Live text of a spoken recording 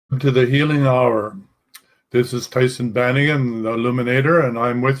To the Healing Hour. This is Tyson Bannigan, the Illuminator, and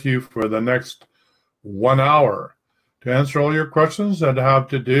I'm with you for the next 1 hour to answer all your questions that have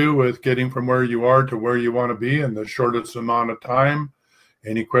to do with getting from where you are to where you want to be in the shortest amount of time.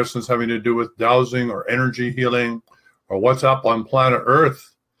 Any questions having to do with dowsing or energy healing or what's up on planet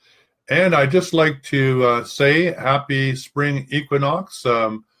Earth. And I'd just like to say happy Spring Equinox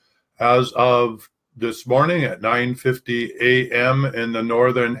as of this morning at 9:50 a.m. in the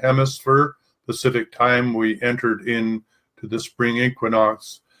Northern Hemisphere, Pacific time, we entered into the Spring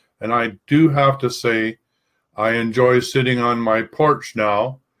Equinox. And I do have to say, I enjoy sitting on my porch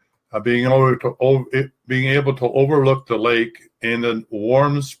now, being able to overlook the lake in the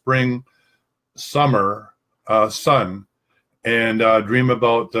warm spring summer sun and dream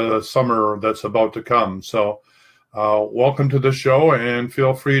about the summer that's about to come. So welcome to the show, and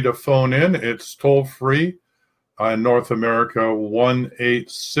feel free to phone in. It's toll free in North America,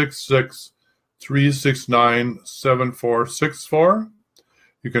 1-866-369-7464.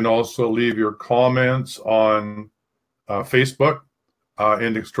 You can also leave your comments on Facebook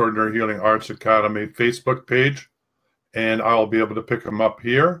in the Extraordinary Healing Arts Academy Facebook page, and I'll be able to pick them up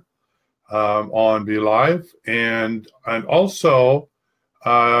here on Be Live. And also,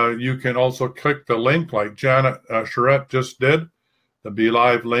 you can also click the link like Charette just did, the Be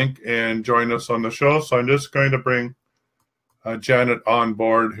Live link, and join us on the show. So I'm just going to bring Janet on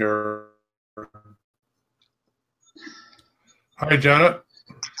board here. Hi, Janet.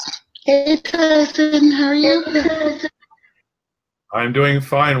 Hey, Tyson. How are you? I'm doing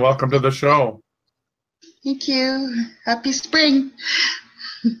fine. Welcome to the show. Thank you. Happy spring.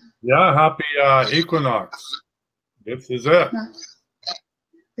 Yeah, happy equinox. This is it.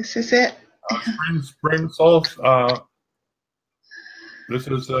 This is it. Spring solstice. This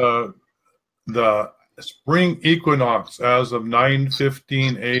is the spring equinox as of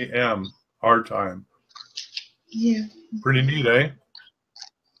 9:15 a.m. our time. Yeah. Pretty neat, eh?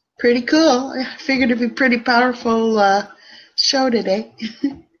 Pretty cool. I figured it'd be a pretty powerful show today.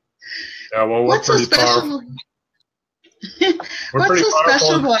 Yeah, well, what's so special? What's so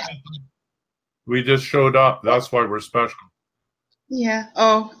special about? We just showed up. That's why we're special. Yeah.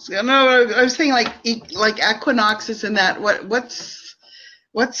 Oh no, I was saying like equinoxes and that. What's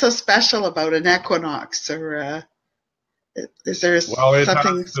so special about an equinox, or is there something? It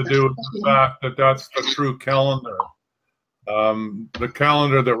has to do with the fact that that's the true calendar. The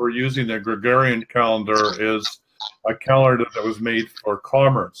calendar that we're using, the Gregorian calendar, is a calendar that was made for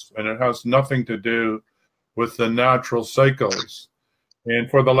commerce, and it has nothing to do with the natural cycles.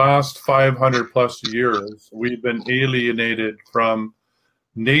 And for the last 500 plus years, we've been alienated from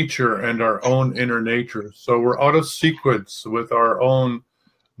nature and our own inner nature. So we're out of sequence with our own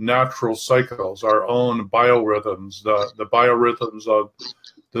natural cycles, our own biorhythms, the biorhythms of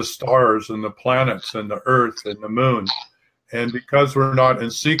the stars and the planets and the earth and the moon. And because we're not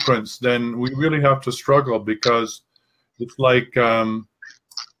in sequence, then we really have to struggle, because it's like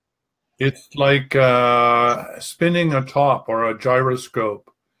spinning a top or a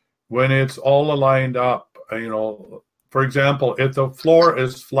gyroscope when it's all aligned up. For example, if the floor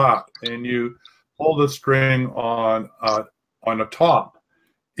is flat and you pull the string on a top,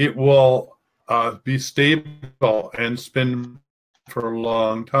 it will be stable and spin for a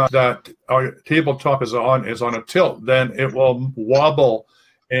long time. That our tabletop is on a tilt, then it will wobble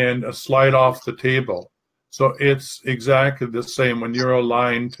and slide off the table. So it's exactly the same when you're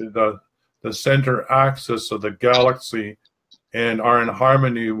aligned to the center axis of the galaxy and are in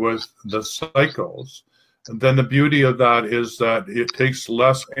harmony with the cycles. And then the beauty of that is that it takes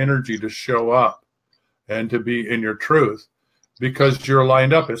less energy to show up and to be in your truth, because you're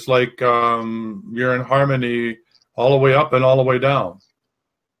lined up. It's like you're in harmony all the way up and all the way down.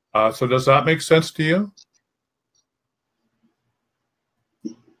 So does that make sense to you?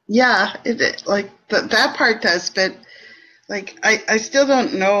 Yeah, that part does, but I still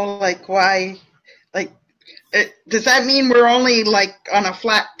don't know why. Does that mean we're only on a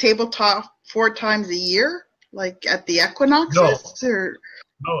flat tabletop 4 times a year, at the equinoxes? No,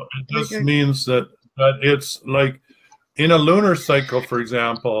 it just means that it's like in a lunar cycle, for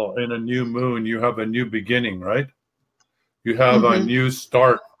example, in a new moon, you have a new beginning, right? You have a new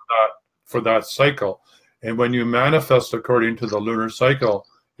start for that cycle. And when you manifest according to the lunar cycle,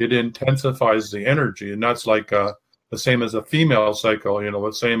 it intensifies the energy. And that's the same as a female cycle,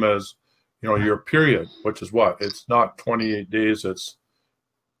 the same as, your period, which is what? It's not 28 days, it's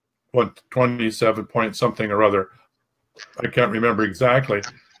 27 point something or other. I can't remember exactly.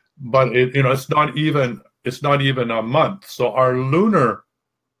 But it's not even a month. So our lunar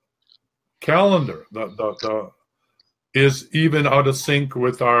calendar, the is even out of sync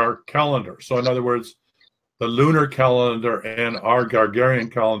with our calendar. So in other words, the lunar calendar and our Gregorian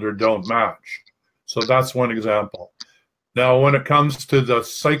calendar don't match. So that's one example. Now, when it comes to the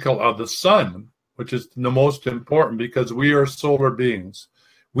cycle of the sun, which is the most important because we are solar beings,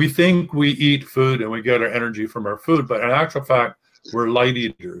 we think we eat food and we get our energy from our food, but in actual fact, we're light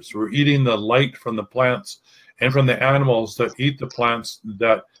eaters. We're eating the light from the plants and from the animals that eat the plants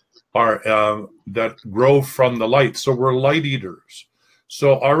that are that grow from the light. So we're light eaters.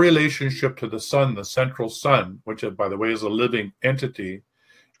 So our relationship to the sun, the central sun, which by the way is a living entity,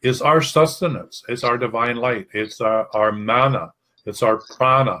 is our sustenance. It's our divine light. It's our mana. It's our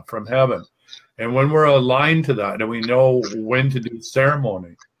prana from heaven. And when we're aligned to that, and we know when to do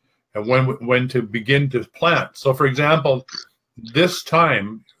ceremony and when to begin to plant. So for example, this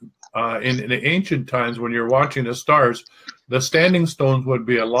time in the ancient times when you're watching the stars, the standing stones would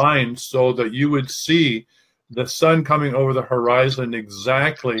be aligned so that you would see the sun coming over the horizon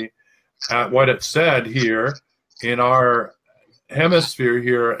exactly at what it said here in our hemisphere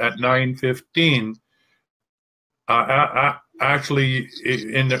here at 9:15. Actually,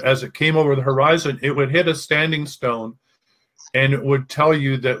 as it came over the horizon, it would hit a standing stone, and it would tell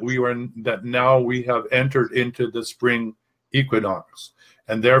you that now we have entered into the spring equinox,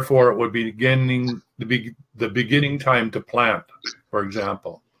 and therefore it would be the beginning time to plant, for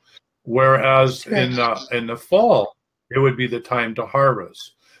example. Whereas in the fall, it would be the time to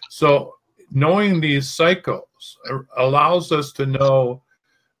harvest. So knowing these cycles allows us to know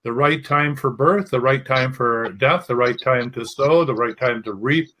the right time for birth, the right time for death, the right time to sow, the right time to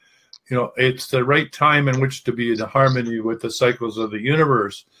reap. You know, it's the right time in which to be in harmony with the cycles of the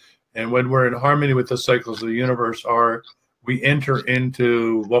universe. And when we're in harmony with the cycles of the universe, we enter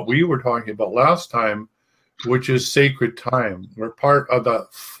into what we were talking about last time, which is sacred time. We're part of the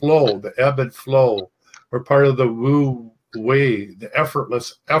flow, the ebb and flow. We're part of the wu wei, the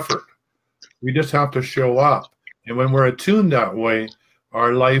effortless effort. We just have to show up. And when we're attuned that way,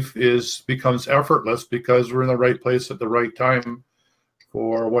 our life becomes effortless because we're in the right place at the right time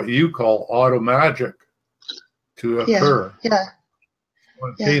for what you call auto magic to occur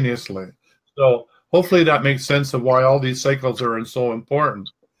spontaneously. So hopefully that makes sense of why all these cycles are so important.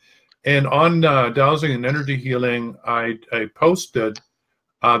 And on dowsing and energy healing, I posted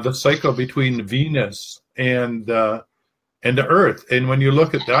the cycle between Venus and the Earth. And when you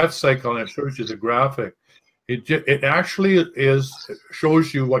look at that cycle, and it shows you the graphic, it actually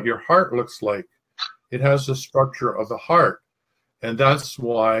shows you what your heart looks like. It has the structure of the heart. And that's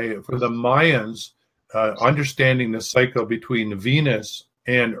why for the Mayans, understanding the cycle between Venus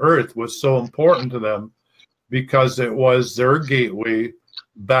and Earth was so important to them, because it was their gateway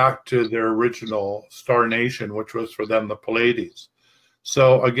back to their original star nation, which was for them the Pleiades.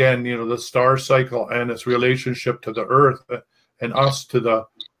 So again, you know, the star cycle and its relationship to the Earth and us to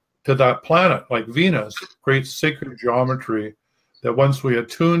that planet, like Venus, creates sacred geometry that once we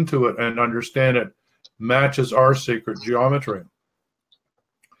attune to it and understand it, matches our sacred geometry.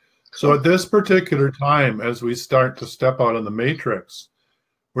 So at this particular time, as we start to step out of the matrix,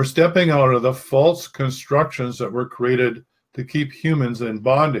 we're stepping out of the false constructions that were created to keep humans in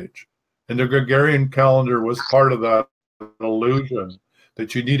bondage. And the Gregorian calendar was part of that illusion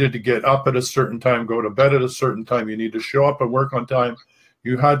that you needed to get up at a certain time, go to bed at a certain time, you need to show up and work on time.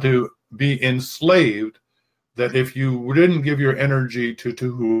 You had to be enslaved, that if you didn't give your energy to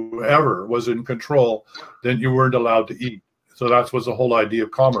whoever was in control, then you weren't allowed to eat. So that was the whole idea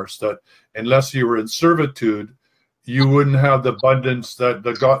of commerce, that unless you were in servitude, you wouldn't have the abundance that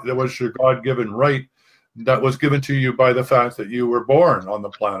was your God-given right, that was given to you by the fact that you were born on the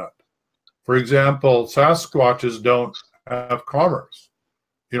planet. For example, Sasquatches don't have commerce.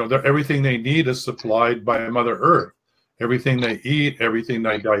 You know, everything they need is supplied by Mother Earth. Everything they eat, everything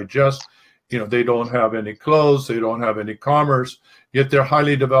they digest, you know, they don't have any clothes, they don't have any commerce, yet they're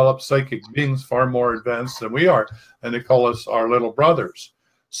highly developed psychic beings, far more advanced than we are, and they call us our little brothers.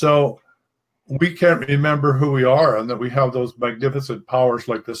 So we can't remember who we are and that we have those magnificent powers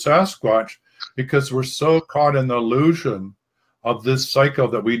like the Sasquatch, because we're so caught in the illusion of this cycle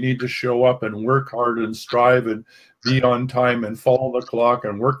that we need to show up and work hard and strive and be on time and follow the clock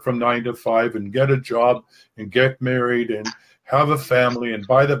and work from 9 to 5 and get a job and get married and have a family and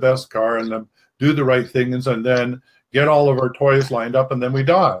buy the best car and then do the right things and then get all of our toys lined up and then we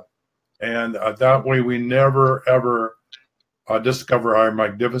die. And that way we never, ever discover our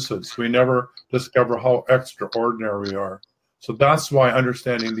magnificence. We never discover how extraordinary we are. So that's why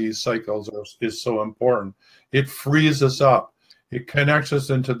understanding these cycles is so important. It frees us up. It connects us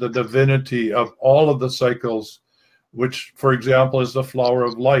into the divinity of all of the cycles, which, for example, is the flower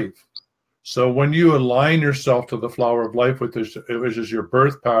of life. So when you align yourself to the flower of life, which is your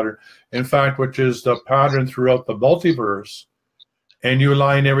birth pattern, in fact, which is the pattern throughout the multiverse, and you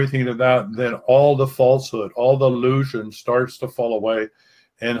align everything to that, then all the falsehood, all the illusion starts to fall away,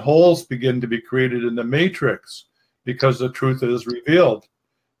 and holes begin to be created in the matrix because the truth is revealed.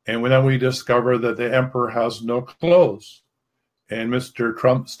 And then we discover that the emperor has no clothes, and Mr.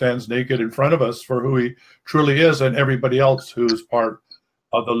 Trump stands naked in front of us for who he truly is, and everybody else who's part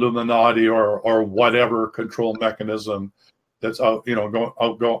of the Illuminati or whatever control mechanism that's out,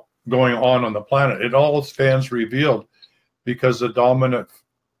 going on the planet. It all stands revealed because the dominant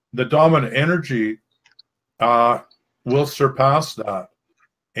energy will surpass that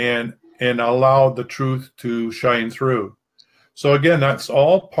and allow the truth to shine through. So again, that's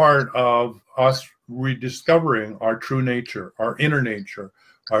all part of us rediscovering our true nature, our inner nature,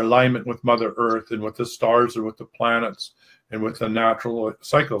 our alignment with Mother Earth and with the stars and with the planets and with the natural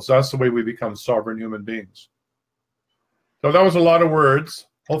cycles. That's the way we become sovereign human beings. So that was a lot of words.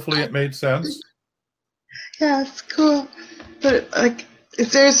 Hopefully it made sense. Yeah, it's cool. But like,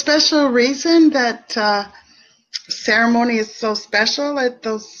 is there a special reason that ceremony is so special at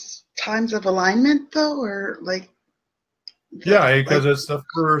those times of alignment, though, or like? Yeah, because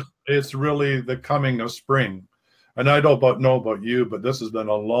it's really the coming of spring. And I don't know about you, but this has been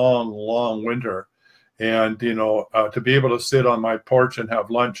a long, long winter. And, to be able to sit on my porch and have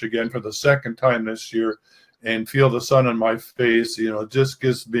lunch again for the second time this year and feel the sun on my face, just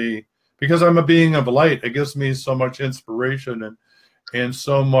gives me, because I'm a being of light, it gives me so much inspiration and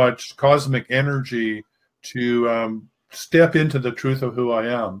so much cosmic energy to step into the truth of who I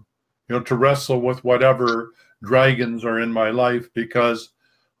am, to wrestle with whatever dragons are in my life, because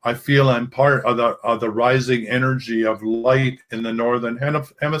I feel I'm part of the rising energy of light in the Northern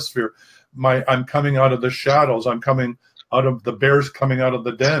Hemisphere. I'm coming out of the shadows. I'm coming out of the bears coming out of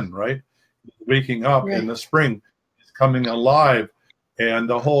the den, right? Waking up in the spring. It's coming alive. And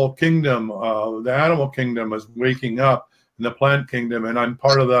the whole kingdom, the animal kingdom is waking up, and the plant kingdom, and I'm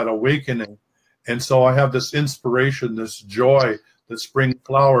part of that awakening. And so I have this inspiration, this joy, the spring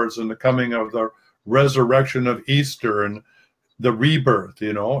flowers and the coming of the resurrection of Easter and the rebirth.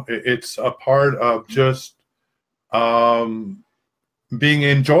 It's a part of just being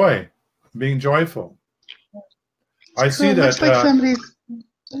in joy, being joyful. I see that. Looks like somebody's.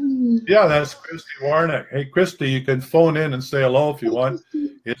 Yeah, that's Christy Warnick. Hey, Christy, you can phone in and say hello if you want.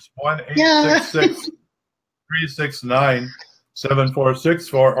 It's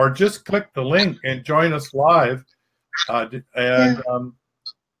 1-866-369-7464, or just click the link and join us live, and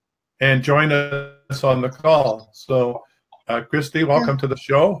join us on the call. So, Christy, welcome to the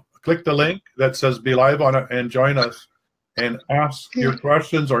show. Click the link that says "Be Live" on it and join us, and ask your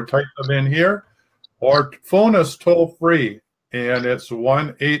questions or type them in here, or phone us toll free. And it's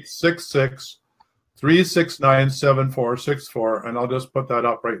 1-866-369-7464, and I'll just put that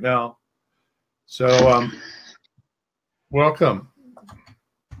up right now. So, welcome.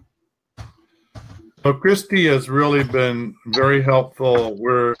 So Christy has really been very helpful.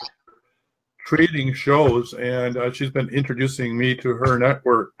 We're creating shows, and she's been introducing me to her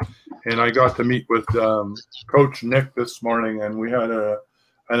network. And I got to meet with Coach Nick this morning, and we had an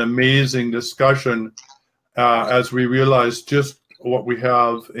amazing discussion as we realized just what we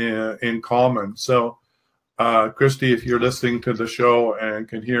have in common. So, Christy, if you're listening to the show and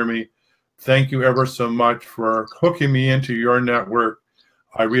can hear me, thank you ever so much for hooking me into your network.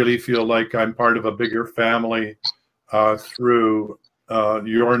 I really feel like I'm part of a bigger family through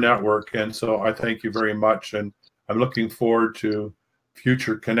your network. And so I thank you very much. And I'm looking forward to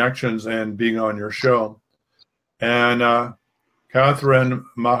future connections and being on your show. And Catherine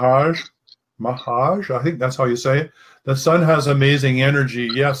Mahaj, I think that's how you say it. The sun has amazing energy.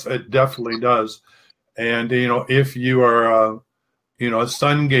 Yes, it definitely does. And, if you are, a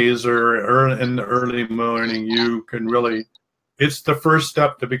sun gazer in the early morning, you can really, it's the first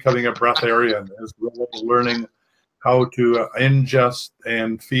step to becoming a breatharian, is really learning how to ingest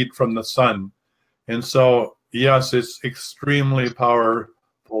and feed from the sun. And so, yes, it's extremely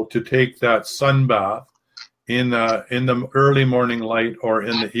powerful to take that sun bath in the early morning light or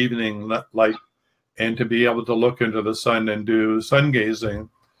in the evening light, and to be able to look into the sun and do sun gazing.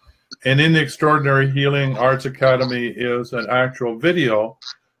 And in the Extraordinary Healing Arts Academy is an actual video,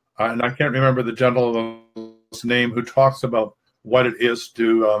 and I can't remember the gentleman's name, who talks about what it is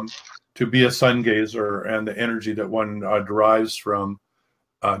to be a sun gazer and the energy that one derives from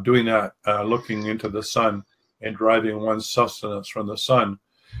doing that, looking into the sun and deriving one's sustenance from the sun.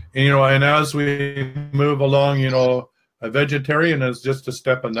 And, and as we move along, a vegetarian is just a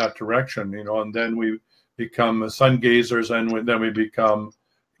step in that direction, and then we become sun gazers, and then we become,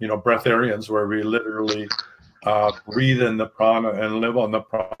 breatharians, where we literally breathe in the prana and live on the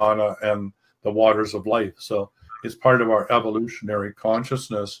prana and the waters of life. So it's part of our evolutionary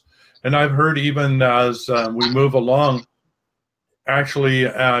consciousness. And I've heard even as we move along, actually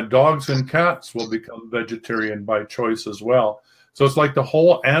dogs and cats will become vegetarian by choice as well. So it's like the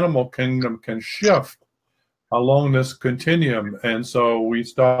whole animal kingdom can shift along this continuum. And so we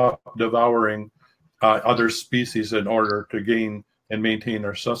stop devouring other species in order to gain and maintain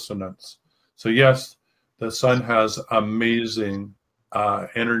our sustenance. So yes, the sun has amazing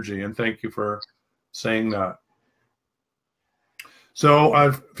energy, and thank you for saying that.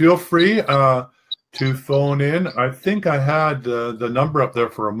 So feel free to phone in. I think I had the number up there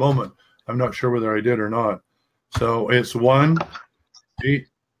for a moment. I'm not sure whether I did or not. So it's 1-8,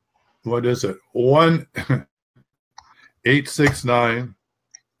 what is it? 1-869,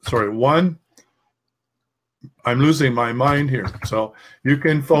 sorry, 1. I'm losing my mind here. So you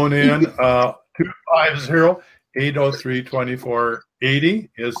can phone in 250-803-2480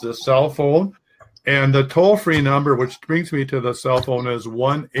 is the cell phone. And the toll-free number, which brings me to the cell phone, is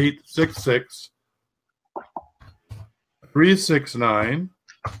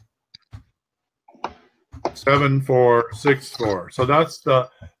 1-866-369-7464. So that's the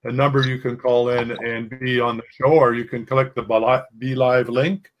number you can call in and be on the show, or you can click the Be Live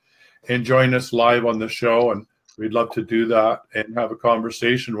link and join us live on the show. And we'd love to do that and have a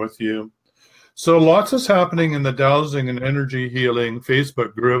conversation with you. So lots is happening in the dowsing and energy healing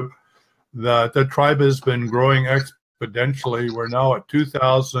Facebook group. The tribe has been growing exponentially. We're now at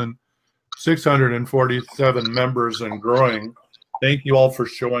 2,647 members and growing. Thank you all for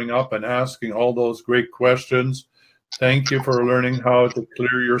showing up and asking all those great questions. Thank you for learning how to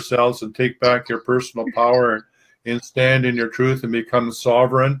clear yourselves and take back your personal power and stand in your truth and become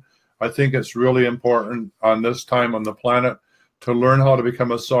sovereign. I think it's really important on this time on the planet to learn how to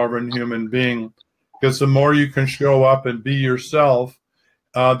become a sovereign human being, because the more you can show up and be yourself,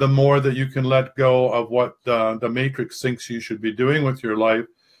 the more that you can let go of what the matrix thinks you should be doing with your life.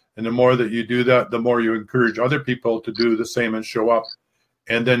 And the more that you do that, the more you encourage other people to do the same and show up.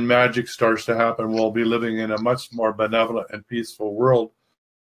 And then magic starts to happen. We'll be living in a much more benevolent and peaceful world.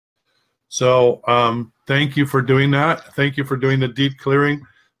 So thank you for doing that. Thank you for doing the deep clearing.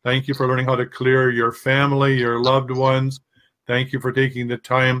 Thank you for learning how to clear your family, your loved ones. Thank you for taking the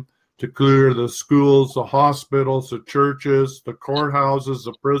time to clear the schools, the hospitals, the churches, the courthouses,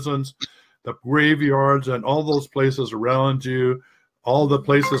 the prisons, the graveyards, and all those places around you, all the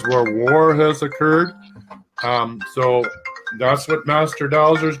places where war has occurred. So that's what Master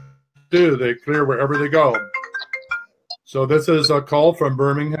Dowsers do. They clear wherever they go. So this is a call from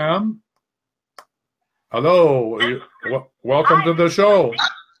Birmingham. Hello. Welcome to the show.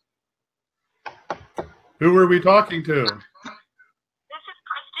 Who are we talking to?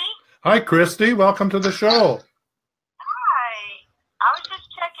 Hi, Christy. Welcome to the show. Hi. I was just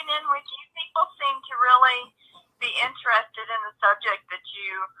checking in with you. People seem to really be interested in the subject that you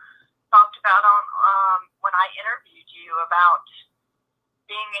talked about on when I interviewed you about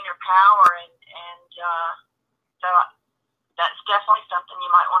being in your power, and so that's definitely something you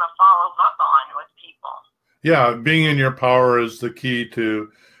might want to follow up on with people. Yeah, being in your power is the key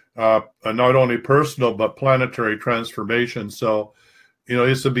to not only personal but planetary transformation. So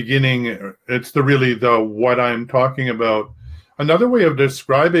it's the beginning. It's really what I'm talking about. Another way of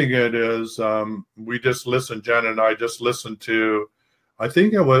describing it is we just listened, Jen and I just listened to, I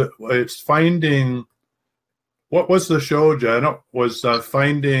think it's Finding, what was the show, Jen? It was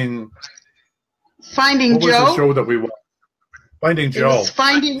Finding Joe. What was the show that we watched? Finding Joe. It was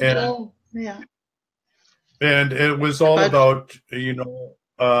Finding Joe. Yeah. And it was all about,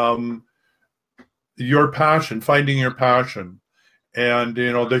 your passion, finding your passion. And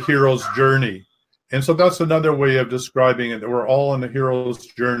the hero's journey. And so that's another way of describing it, that we're all on the hero's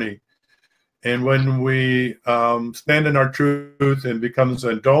journey. And when we stand in our truth and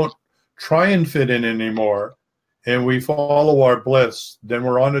don't try and fit in anymore, and we follow our bliss, then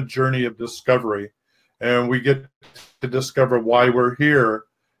we're on a journey of discovery, and we get to discover why we're here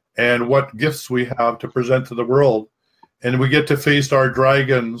and what gifts we have to present to the world. And we get to face our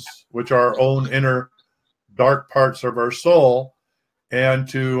dragons, which are our own inner dark parts of our soul, and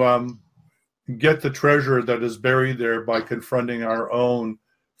to get the treasure that is buried there by confronting our own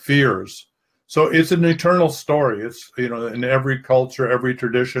fears. So it's an eternal story. It's, in every culture, every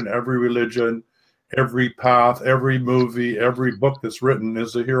tradition, every religion, every path, every movie, every book that's written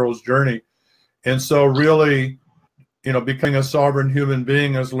is a hero's journey. And so really, becoming a sovereign human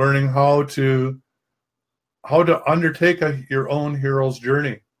being is learning how to undertake your own hero's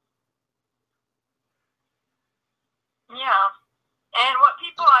journey. Yeah. And what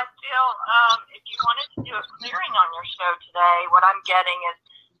people I do a clearing on your show today, what I'm getting is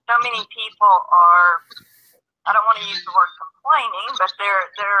so many people are, I don't want to use the word complaining, but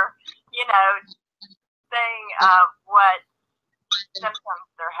they're you know, saying what symptoms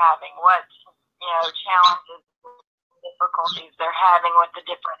they're having, what, you know, challenges, difficulties they're having with the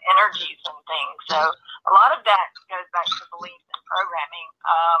different energies and things. So a lot of that goes back to beliefs and programming,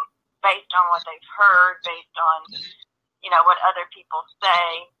 based on what they've heard, based on, you know, what other people say,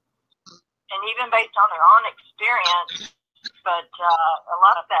 and even based on their own experience. But a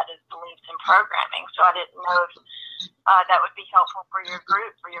lot of that is beliefs and programming. So I didn't know if that would be helpful for your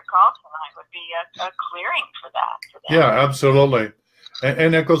group, for your call tonight, would be a clearing for that. Yeah, absolutely.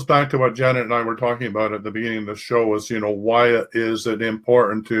 And it goes back to what Janet and I were talking about at the beginning of the show, was, you know, why is it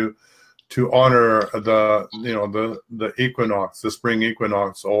important to honor the, you know, the equinox, the spring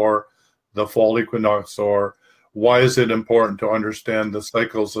equinox, or the fall equinox, or why is it important to understand the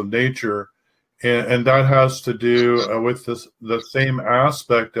cycles of nature? And that has to do with the same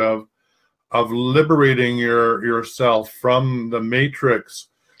aspect of liberating yourself from the matrix,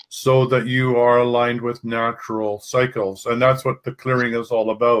 so that you are aligned with natural cycles. And that's what the clearing is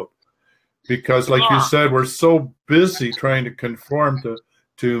all about. Because like you said, we're so busy trying to conform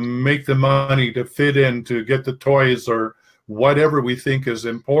to make the money, to fit in, to get the toys, or whatever we think is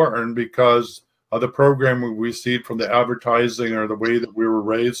important because of the program we received from the advertising, or the way that we were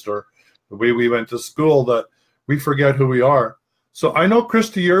raised, or the way we went to school, that we forget who we are. So I know,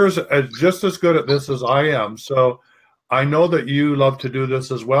 Christy, you're just as good at this as I am. So I know that you love to do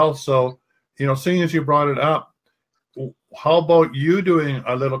this as well. So, you know, seeing as you brought it up, how about you doing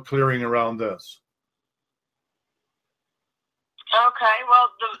a little clearing around this? Okay,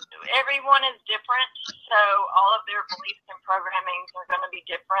 well, everyone is different, so all of their beliefs and programmings are going to be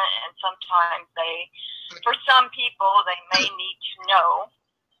different, and sometimes for some people, they may need to know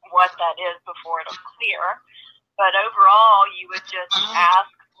what that is before it'll clear. But overall, you would just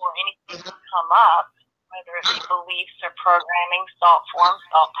ask for anything to come up, whether it be beliefs or programming, thought forms,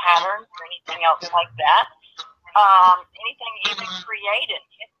 thought patterns, or anything else like that. Anything even created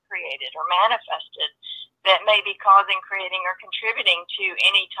or manifested that may be causing, creating, or contributing to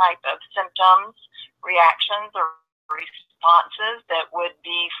any type of symptoms, reactions, or responses that would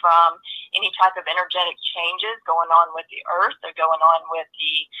be from any type of energetic changes going on with the earth, or going on with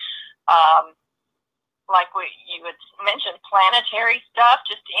the like what you had mentioned, planetary stuff,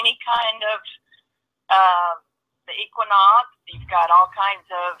 just any kind of the equinox. You've got all kinds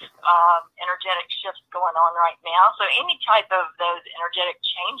of energetic shifts going on right now. So any type of those energetic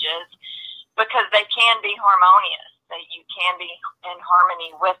changes, because they can be harmonious, that you can be in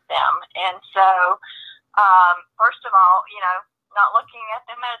harmony with them. And so, first of all, you know, not looking at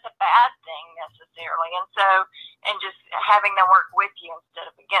them as a bad thing necessarily, and just having them work with you instead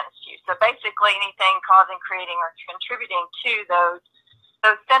of against you. So basically, anything causing, creating, or contributing to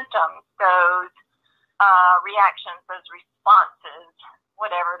those symptoms, those reactions, those responses,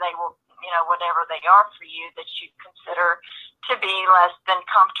 whatever they will, you know, whatever they are for you that you consider to be less than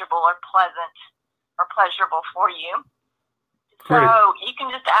comfortable or pleasant or pleasurable for you. Great. So you can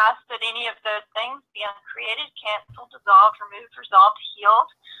just ask that any of those things be uncreated, canceled, dissolved, removed, resolved, healed,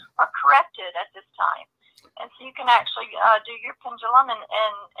 or corrected at this time. And so you can actually do your pendulum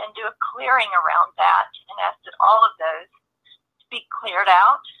and do a clearing around that, and ask that all of those be cleared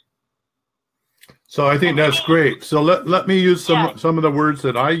out. So I think that's great. So let me use some of the words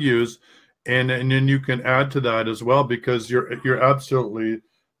that I use, and then you can add to that as well, because you're absolutely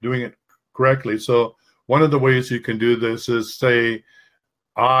doing it correctly. So one of the ways you can do this is say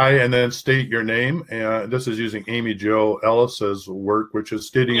I, and then state your name. And this is using Amy Jo Ellis's work, which is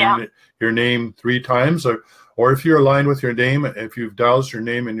stating your name 3 times. Or if you're aligned with your name, if you've doused your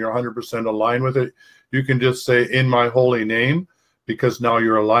name and you're 100% aligned with it, you can just say in my holy name, because now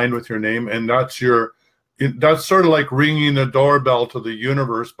you're aligned with your name. And that's sort of like ringing the doorbell to the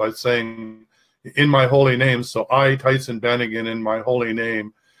universe by saying in my holy name. So I, Tyson Bannigan, in my holy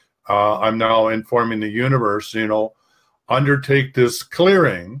name, I'm now informing the universe, you know, undertake this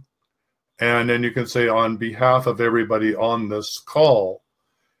clearing. And then you can say on behalf of everybody on this call,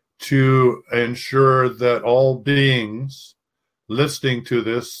 to ensure that all beings listening to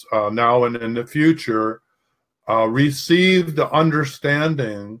this now and in the future receive the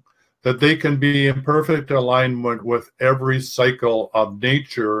understanding that they can be in perfect alignment with every cycle of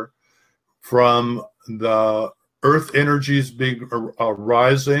nature, from the earth energies being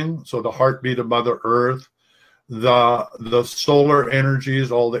rising, so the heartbeat of Mother Earth, the solar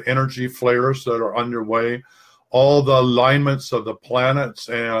energies, all the energy flares that are underway, all the alignments of the planets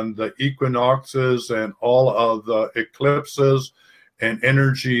and the equinoxes and all of the eclipses and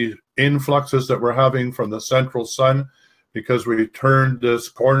energy influxes that we're having from the central sun, because we turned this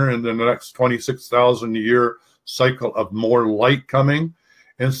corner in the next 26,000 year cycle of more light coming.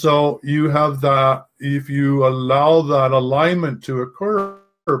 And so you have that, if you allow that alignment to occur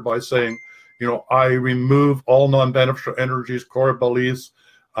by saying, you know, I remove all non-beneficial energies, core beliefs,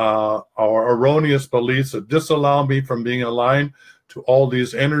 or erroneous beliefs that disallow me from being aligned to all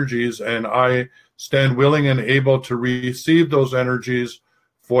these energies, and I stand willing and able to receive those energies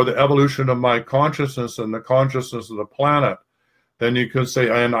for the evolution of my consciousness and the consciousness of the planet. Then you could say,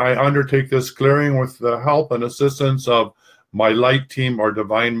 and I undertake this clearing with the help and assistance of my light team or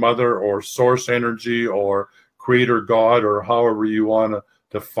divine mother or source energy or creator God, or however you want to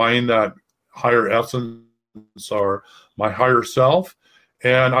define that higher essence or my higher self.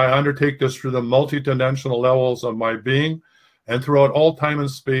 And I undertake this through the multidimensional levels of my being and throughout all time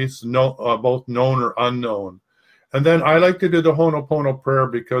and space, both known or unknown. And then I like to do the Ho'oponopono prayer,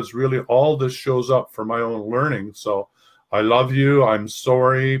 because really all this shows up for my own learning. So I love you, I'm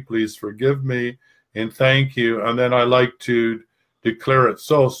sorry, please forgive me, and thank you. And then I like to declare it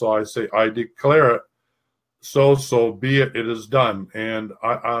so. So I say, I declare it so, so be it, it is done. And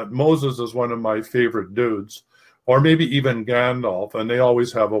Moses is one of my favorite dudes, or maybe even Gandalf, and they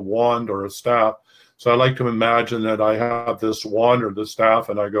always have a wand or a staff. So I like to imagine that I have this wand or the staff,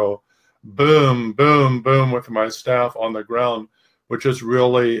 and I go boom, boom, boom with my staff on the ground, which is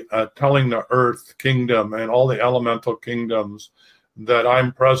really telling the earth kingdom and all the elemental kingdoms that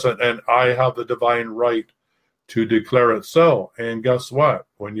I'm present and I have the divine right to declare it so. And guess what?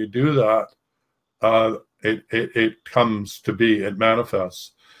 When you do that, it comes to be, it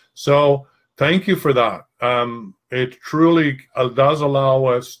manifests. So thank you for that. It truly does allow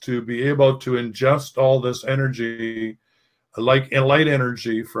us to be able to ingest all this energy, like light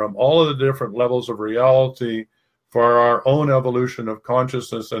energy, from all of the different levels of reality for our own evolution of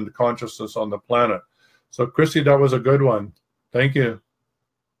consciousness and consciousness on the planet. So Christy, that was a good one. Thank you.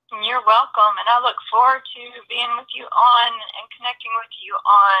 You're welcome, and I look forward to being with you on and connecting with you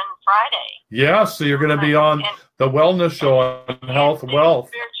on Friday. Yeah, so you're going to be on the wellness show on health, wealth.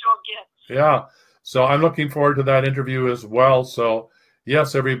 Spiritual gifts. Yeah, so I'm looking forward to that interview as well. So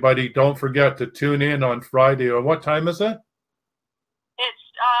yes, everybody, don't forget to tune in on Friday. Or what time is it? It's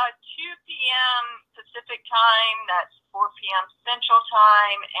 2 p.m. Pacific time. That's 4 p.m. Central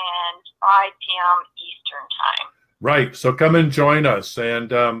time and 5 p.m. Eastern time. Right. So come and join us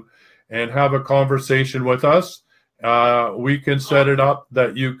and have a conversation with us. We can set it up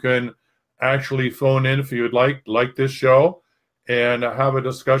that you can actually phone in if you'd like this show, and have a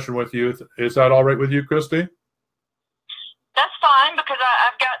discussion with you. Is that all right with you, Christy? That's fine, because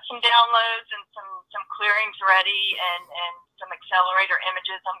I've got some downloads and some clearings ready, and some accelerator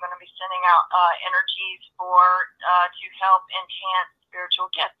images. I'm going to be sending out energies to help enhance spiritual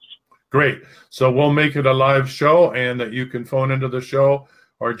gifts. Great. So we'll make it a live show, and that you can phone into the show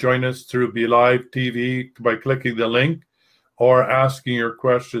or join us through Be Live TV by clicking the link or asking your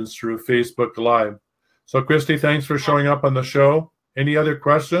questions through Facebook Live. So Christy, thanks for showing up on the show. Any other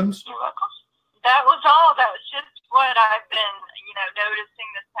questions? You're welcome. That was all. That was just what I've been, noticing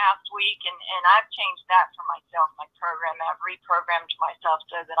this past week, and I've changed that for myself, my program. I've reprogrammed myself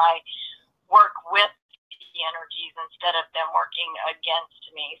so that I work with the energies instead of them working against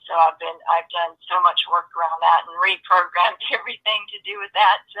me. So I've done so much work around that and reprogrammed everything to do with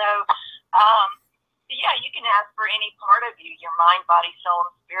that. So yeah, you can ask for any part of you, your mind, body, soul,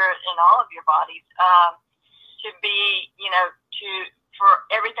 and spirit, and all of your bodies, to be, for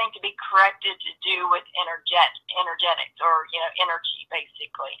everything to be corrected to do with energetics, or energy,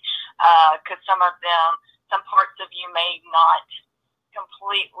 basically, because some parts of you may not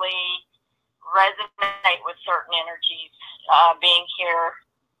completely resonate with certain energies, being here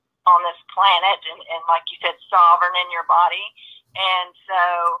on this planet, and like you said, sovereign in your body. And so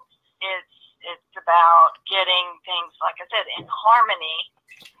it's about getting things, like I said, in harmony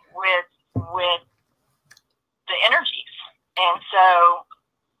with the energies. And so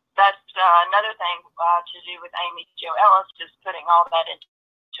that's another thing to do with Amy Jo Ellis, just putting all that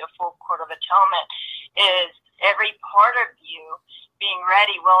into a full court of atonement, is every part of you being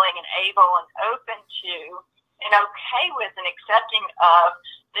ready, willing, and able, and open to, and okay with, and accepting of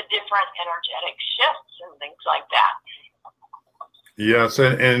the different energetic shifts and things like that. Yes,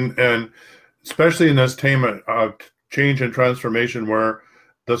 and especially in this time of change and transformation, where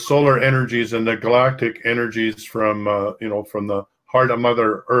the solar energies and the galactic energies from from the heart of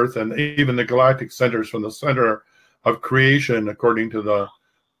Mother Earth, and even the galactic centers from the center of creation, according to the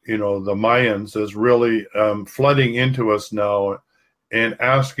the Mayans, is really flooding into us now and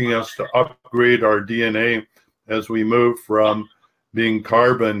asking us to upgrade our DNA as we move from being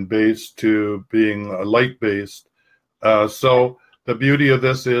carbon-based to being light-based. So the beauty of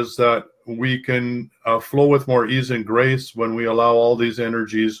this is that we can flow with more ease and grace when we allow all these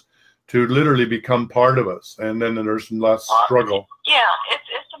energies to literally become part of us, and then there's less struggle. Yeah,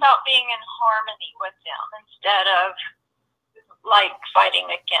 it's about being in harmony with them instead of like fighting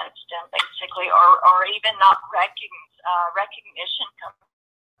against them, basically, or even not recognition comes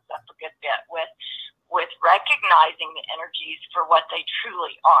up a good bit with recognizing the energies for what they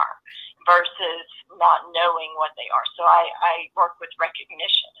truly are versus not knowing what they are. So I work with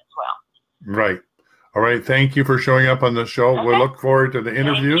recognition as well. Right. All right. Thank you for showing up on the show. Okay. We'll look forward to the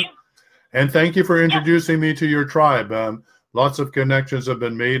interview. Thank you. And thank you for introducing me to your tribe. Lots of connections have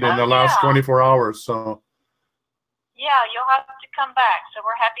been made in the last 24 hours. So. Yeah, you'll have to come back. So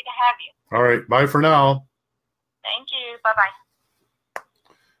we're happy to have you. All right. Bye for now. Thank you. Bye-bye.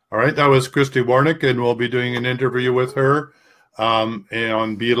 All right. That was Christy Warnick, and we'll be doing an interview with her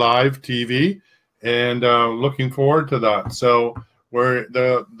on Be Live TV, and looking forward to that. So where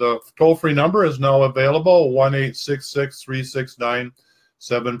the toll-free number is now available,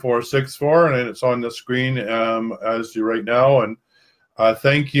 1-866-369-7464, and it's on the screen as you right now. And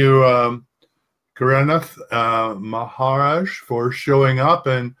thank you, Karanath Maharaj, for showing up.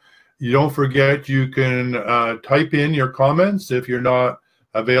 And you don't forget, you can type in your comments if you're not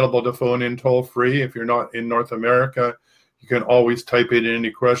available to phone in toll-free. If you're not in North America, you can always type in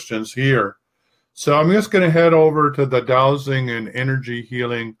any questions here. So I'm just going to head over to the Dowsing and Energy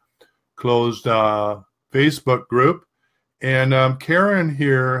Healing closed Facebook group. And Karen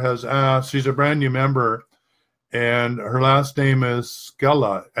here has asked, she's a brand new member, and her last name is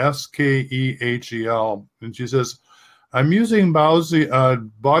Skehel, S-K-E-H-E-L. And she says, I'm using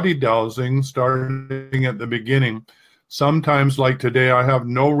body dowsing starting at the beginning. Sometimes, like today, I have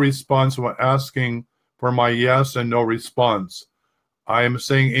no response when asking for my yes and no response. I am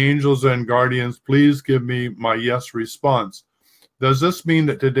saying, angels and guardians, please give me my yes response. Does this mean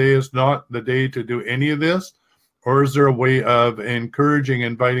that today is not the day to do any of this? Or is there a way of encouraging,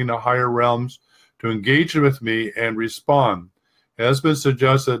 inviting the higher realms to engage with me and respond? It has been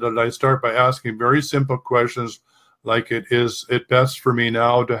suggested that I start by asking very simple questions like, is it best for me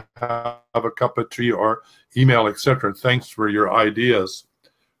now to have a cup of tea or email, etc.? Thanks for your ideas.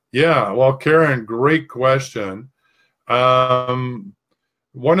 Yeah, well, Karen, great question.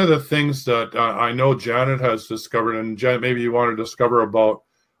 One of the things that I know Janet has discovered, and Janet, maybe you want to discover about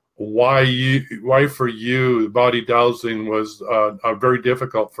why for you body dowsing was very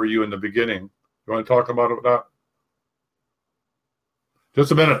difficult for you in the beginning. You want to talk about that?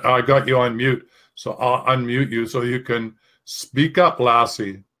 Just a minute. I got you on mute, so I'll unmute you so you can speak up,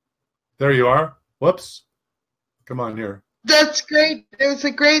 Lassie. There you are. Whoops. Come on here. That's great. It was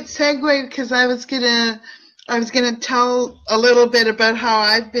a great segue because I was gonna tell a little bit about how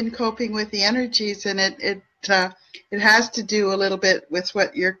I've been coping with the energies, and it has to do a little bit with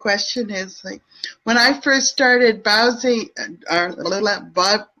what your question is. Like when I first started dowsing,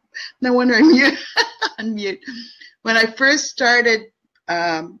 no wonder I'm mute. Unmute. When I first started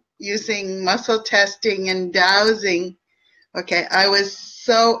using muscle testing and dowsing, okay, I was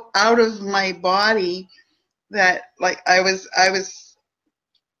so out of my body that like I was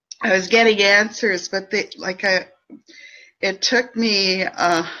getting answers, but it took me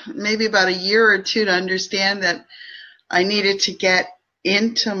maybe about a year or two to understand that I needed to get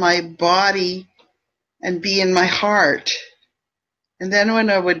into my body and be in my heart. And then when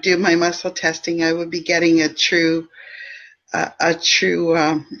I would do my muscle testing, I would be getting a true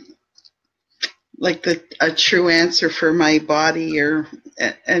answer for my body,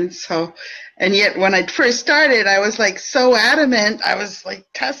 and yet when I first started, I was like so adamant. I was like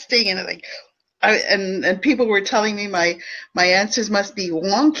testing and people were telling me my answers must be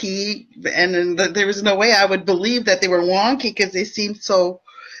wonky, and there was no way I would believe that they were wonky because they seemed so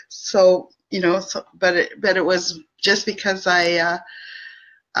but it was just because I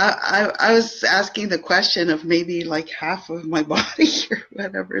was asking the question of maybe like half of my body or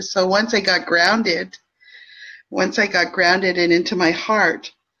whatever. So once I got grounded and into my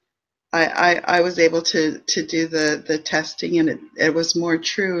heart, I was able to do the testing, and it was more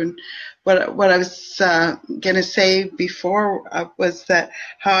true. And what I was going to say before was that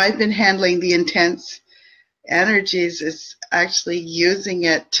how I've been handling the intense energies is actually using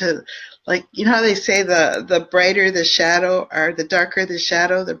it to, like, you know how they say the brighter the shadow, or the darker the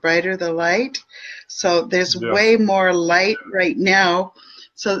shadow, the brighter the light. So there's way more light right now.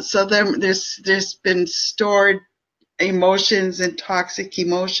 So there's been stored emotions and toxic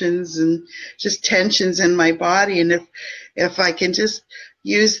emotions and just tensions in my body, and if I can just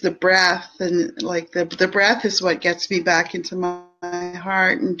use the breath, and like the breath is what gets me back into my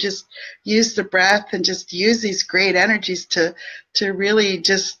heart, and just use the breath and just use these great energies to really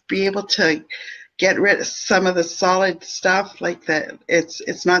just be able to get rid of some of the solid stuff, like that.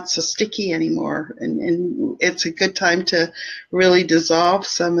 It's not so sticky anymore, and it's a good time to really dissolve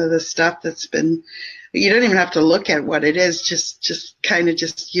some of the stuff that's been. You don't even have to look at what it is. Just kind of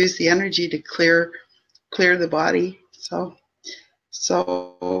just use the energy to clear the body. So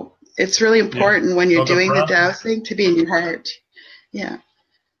it's really important when you're doing the dowsing to be in your heart. Yeah.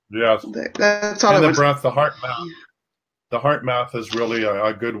 Yes. That's all. And the breath, the heart math. The heart math is really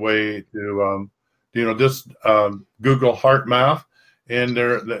a good way to, just Google heart math, and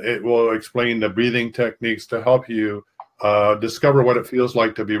it will explain the breathing techniques to help you discover what it feels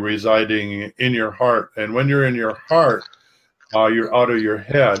like to be residing in your heart. And when you're in your heart, you're out of your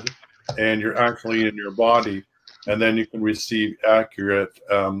head, and you're actually in your body, and then you can receive accurate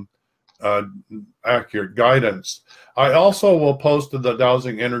guidance. I also will post to the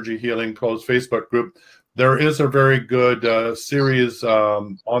Dowsing Energy Healing closed Facebook group. There is a very good series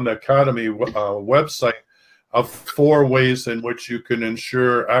on the Academy website of 4 ways in which you can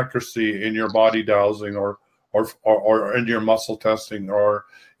ensure accuracy in your body dowsing or in your muscle testing, or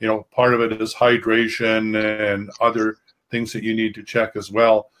part of it is hydration and other things that you need to check as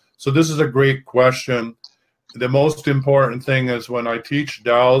well. So this is a great question. The most important thing is, when I teach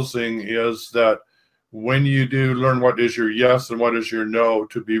dowsing, is that when you do learn what is your yes and what is your no,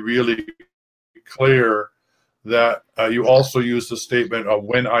 to be really clear that you also use the statement of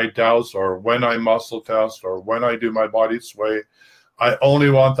when I dowse, or when I muscle test, or when I do my body sway, I only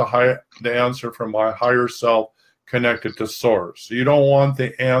want the answer from my higher self connected to source. You don't want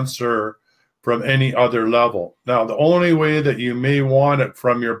the answer from any other level. Now, the only way that you may want it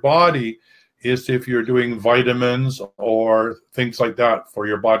from your body is if you're doing vitamins or things like that for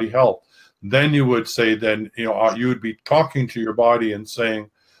your body health. Then you would say, you would be talking to your body and saying,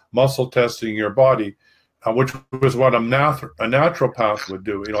 muscle testing your body, which was what a naturopath would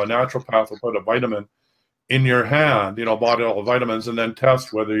do. A naturopath would put a vitamin in your hand, bottle of vitamins, and then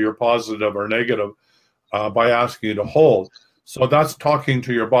test whether you're positive or negative by asking you to hold. So that's talking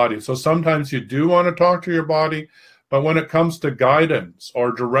to your body. So sometimes you do want to talk to your body, but when it comes to guidance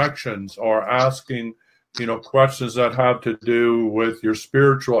or directions or asking, questions that have to do with your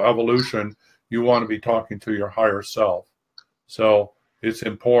spiritual evolution, you want to be talking to your higher self. So it's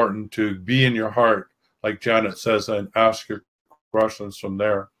important to be in your heart, like Janet says, and ask your questions from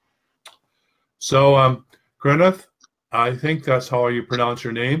there. So, Gwyneth, I think that's how you pronounce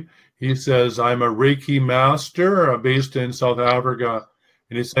your name. He says, I'm a Reiki master based in South Africa.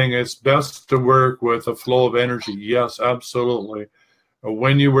 And he's saying it's best to work with a flow of energy. Yes, absolutely.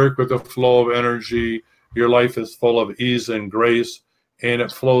 When you work with a flow of energy, your life is full of ease and grace, and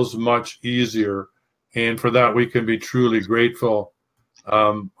it flows much easier. And for that, we can be truly grateful.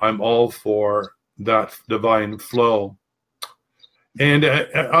 I'm all for that divine flow. And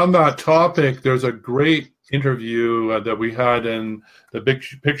on that topic, there's a great interview that we had in the Big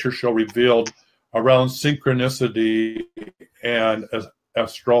Picture Show Revealed around synchronicity and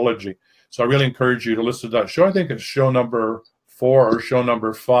astrology. So I really encourage you to listen to that show. I think it's show number 4 or show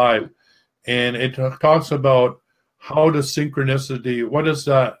number 5. And it talks about how does synchronicity, what is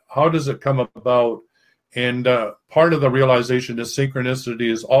that, how does it come about? And part of the realization is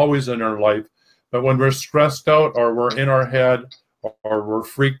synchronicity is always in our life. But when we're stressed out, or we're in our head, or we're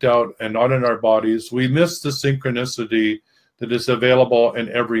freaked out and not in our bodies, we miss the synchronicity that is available in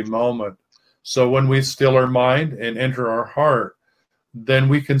every moment. So when we still our mind and enter our heart, then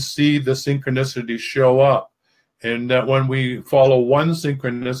we can see the synchronicity show up. And that when we follow one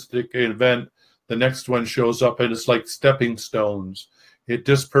synchronistic event, the next one shows up, and it's like stepping stones. It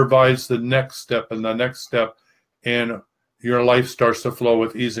just provides the next step and the next step, and your life starts to flow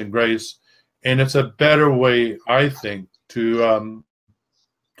with ease and grace. And it's a better way, I think, to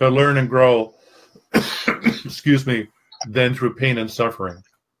learn and grow, excuse me, than through pain and suffering.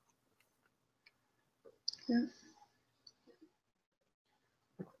 Yeah.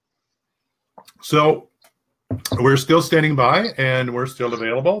 So we're still standing by, and we're still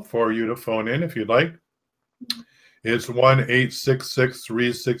available for you to phone in if you'd like. It's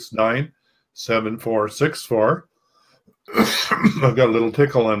 1-866-369-7464. I've got a little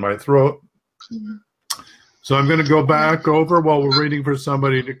tickle in my throat. Yeah. So I'm going to go back over while we're waiting for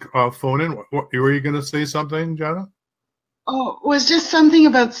somebody to phone in. Were you going to say something, Jana? Oh, it was just something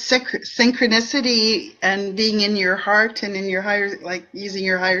about synchronicity and being in your heart and in your higher, like using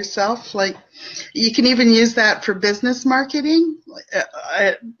your higher self. Like you can even use that for business marketing.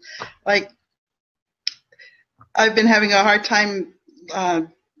 Like I've been having a hard time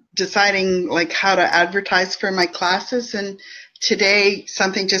deciding like how to advertise for my classes, and today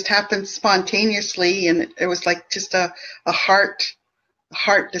something just happened spontaneously, and it was like just a heart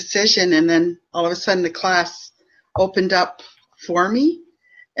decision, and then all of a sudden the class opened up for me,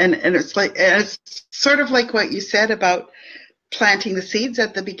 and it's like, and it's sort of like what you said about planting the seeds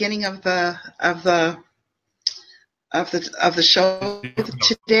at the beginning of the show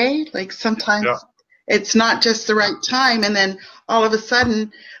today. Like sometimes it's not just the right time, and then all of a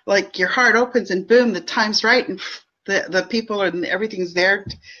sudden, like your heart opens and boom, the time's right, and the people and everything's there.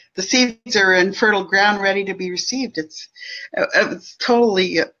 The seeds are in fertile ground, ready to be received. It's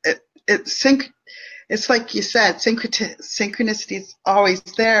totally it's like you said, synchronicity is always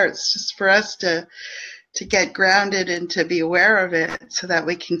there. It's just for us to get grounded and to be aware of it, so that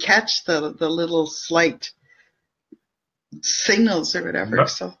we can catch the little slight signals or whatever. Yeah.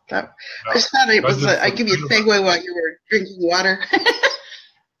 So that I just thought it was. I give you a segue while you were drinking water.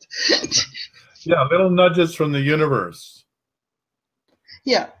 Yeah, little nudges from the universe.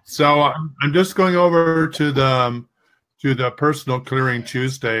 Yeah. So I'm just going over to the personal clearing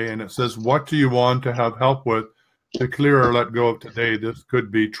Tuesday, and it says, "What do you want to have help with to clear or let go of today?" This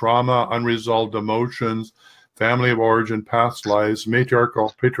could be trauma, unresolved emotions, family of origin, past lives,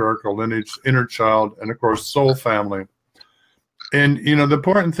 matriarchal, patriarchal lineage, inner child, and of course, soul family. And the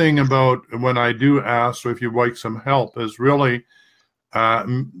important thing about when I do ask if you'd like some help is really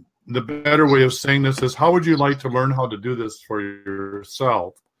the better way of saying this is, how would you like to learn how to do this for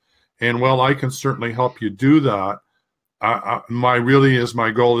yourself? And well, I can certainly help you do that. My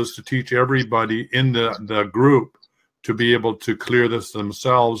goal is to teach everybody in the group to be able to clear this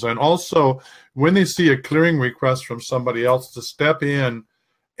themselves. And also, when they see a clearing request from somebody else, to step in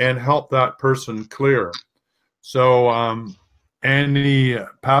and help that person clear. So Annie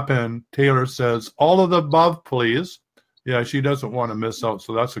Papin Taylor says, all of the above, please. Yeah, she doesn't want to miss out,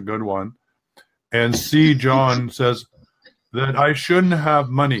 so that's a good one. And C. John says that I shouldn't have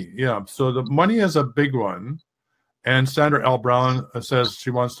money. Yeah, so the money is a big one. And Sandra L. Brown says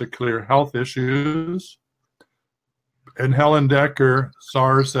she wants to clear health issues. And Helen Decker,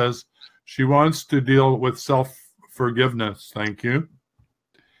 SAR, says she wants to deal with self-forgiveness. Thank you.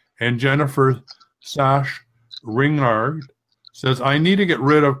 And Jennifer Sash Ringard says, I need to get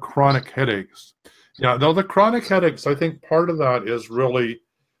rid of chronic headaches. Yeah, though the chronic headaches, I think part of that is really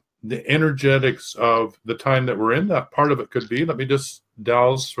the energetics of the time that we're in. That part of it could be. Let me just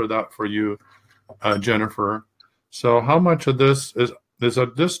douse for that for you, Jennifer. So how much of this is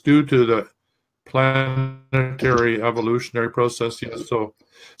this due to the planetary evolutionary process? Yes.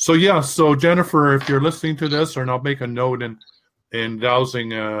 So Jennifer, if you're listening to this, or I'll make a note in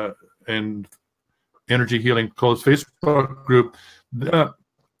dowsing and energy healing closed Facebook group,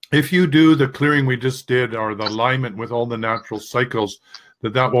 if you do the clearing we just did, or the alignment with all the natural cycles,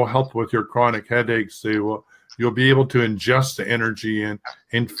 that will help with your chronic headaches. You'll be able to ingest the energy and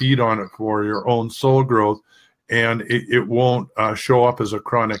feed on it for your own soul growth, and it won't show up as a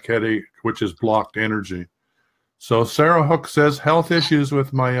chronic headache, which is blocked energy. So Sarah Hook says, health issues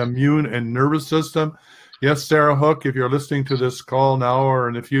with my immune and nervous system. Yes, Sarah Hook, if you're listening to this call now or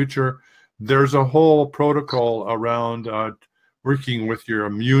in the future, there's a whole protocol around working with your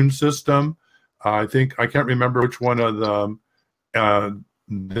immune system. I can't remember which one of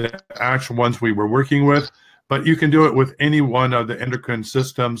the actual ones we were working with, but you can do it with any one of the endocrine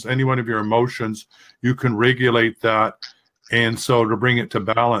systems, any one of your emotions. You can regulate that, and so to bring it to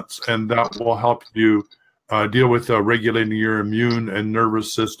balance, and that will help you deal with regulating your immune and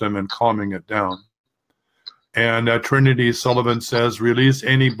nervous system and calming it down. And Trinity Sullivan says, release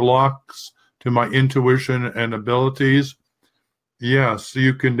any blocks to my intuition and abilities. Yes, so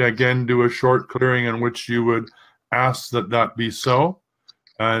you can again do a short clearing in which you would ask that be so.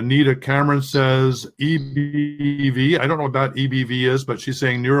 Nita Cameron says EBV. I don't know what that EBV is, but she's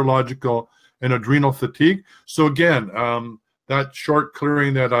saying neurological and adrenal fatigue. So again, that short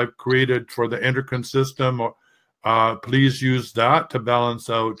clearing that I've created for the endocrine system, please use that to balance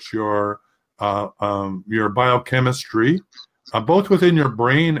out your biochemistry, both within your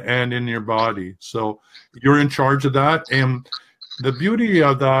brain and in your body. So you're in charge of that. And the beauty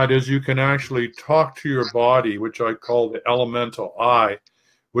of that is you can actually talk to your body, which I call the elemental eye,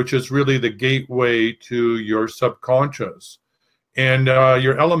 which is really the gateway to your subconscious. And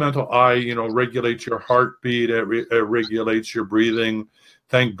your elemental eye, regulates your heartbeat, it regulates your breathing.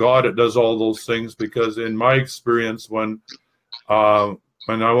 Thank God it does all those things, because in my experience, when I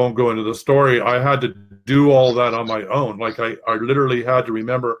won't go into the story, I had to do all that on my own. Like I literally had to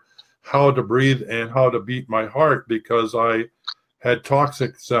remember how to breathe and how to beat my heart, because I had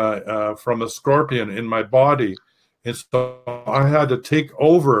toxics from a scorpion in my body. And so I had to take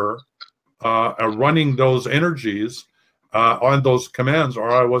over running those energies on those commands, or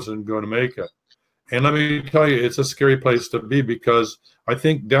I wasn't going to make it. And let me tell you, it's a scary place to be, because I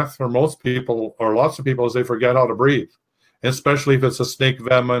think death for most people, or lots of people, is they forget how to breathe. Especially if it's a snake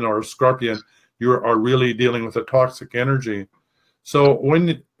venom or a scorpion, you are really dealing with a toxic energy. So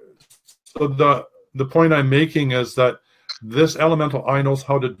the point I'm making is that this elemental eye knows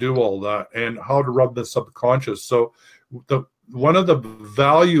how to do all that and how to rub the subconscious. So one of the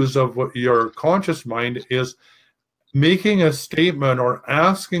values of what your conscious mind is making a statement or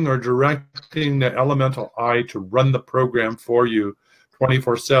asking or directing the elemental eye to run the program for you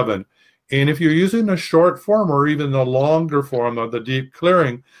 24/7. And if you're using a short form or even the longer form of the deep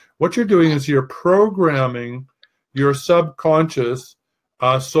clearing, what you're doing is you're programming your subconscious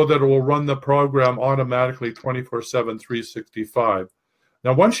so that it will run the program automatically 24/7, 365.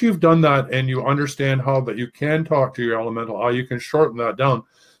 Now, once you've done that and you understand how that you can talk to your elemental eye, you can shorten that down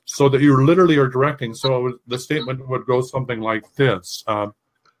so that you literally are directing. So the statement would go something like this.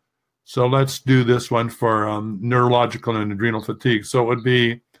 So let's do this one for neurological and adrenal fatigue. So it would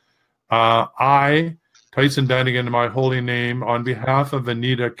be, I, Tyson Bannigan, in my holy name, on behalf of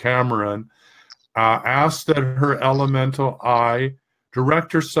Anita Cameron, ask that her elemental eye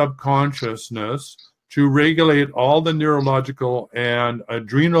direct her subconsciousness to regulate all the neurological and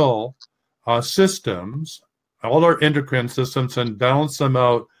adrenal systems, all our endocrine systems, and balance them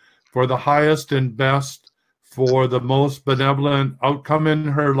out for the highest and best, for the most benevolent outcome in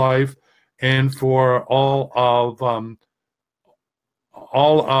her life, and for all of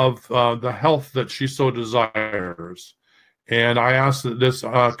the health that she so desires. And I ask that this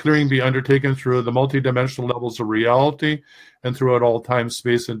clearing be undertaken through the multidimensional levels of reality and throughout all time,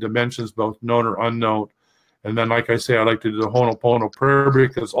 space, and dimensions, both known or unknown. And then, like I say, I like to do the Ho'oponopono prayer,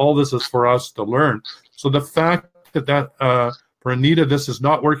 because all this is for us to learn. So the fact that for Anita, this is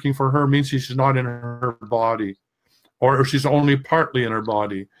not working for her means she's not in her body, or she's only partly in her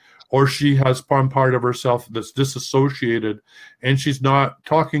body, or she has one part of herself that's disassociated, and she's not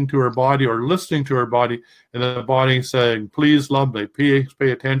talking to her body or listening to her body, and the body saying, please love me, pay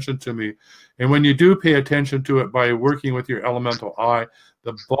attention to me. And when you do pay attention to it by working with your elemental eye,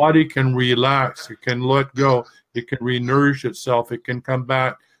 the body can relax, it can let go, it can re-nourish itself, it can come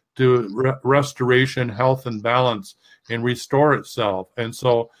back to restoration, health, and balance, and restore itself. And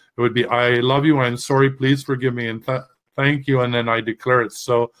so it would be, I love you, I'm sorry, please forgive me, and thank you, and then I declare it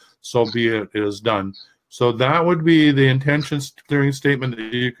so be it, it is done. So that would be the intentions clearing statement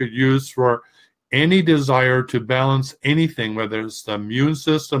that you could use for any desire to balance anything, whether it's the immune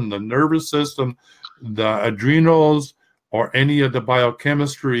system, the nervous system, the adrenals, or any of the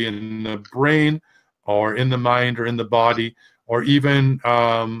biochemistry in the brain or in the mind or in the body, or even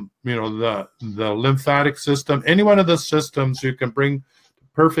the lymphatic system. Any one of the systems, you can bring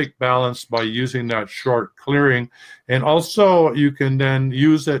perfect balance by using that short clearing. And also you can then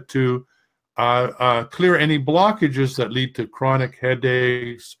use it to clear any blockages that lead to chronic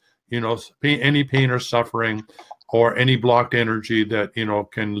headaches, any pain or suffering, or any blocked energy that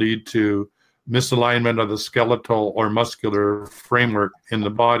can lead to misalignment of the skeletal or muscular framework in the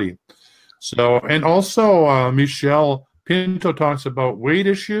body. So, and also Michelle Pinto talks about weight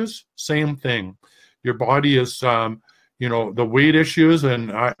issues. Same thing. Your body is the weight issues,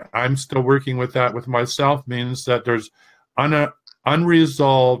 and I'm still working with that with myself, means that there's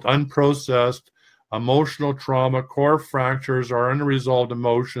unresolved, unprocessed emotional trauma, core fractures, or unresolved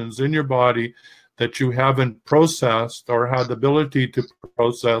emotions in your body that you haven't processed or had the ability to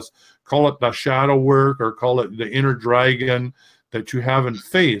process. Call it the shadow work, or call it the inner dragon that you haven't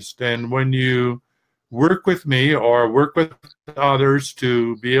faced. And when you work with me or work with others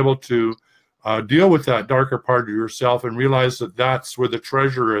to be able to deal with that darker part of yourself and realize that that's where the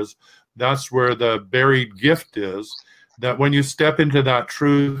treasure is, that's where the buried gift is, that when you step into that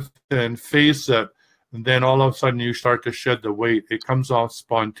truth and face it, then all of a sudden you start to shed the weight. It comes off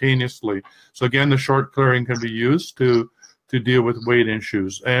spontaneously. So again, the short clearing can be used to deal with weight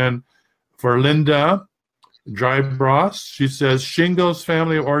issues. And for Linda Drybross, she says shingles,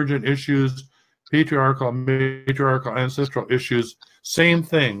 family origin issues, patriarchal, matriarchal, ancestral issues, same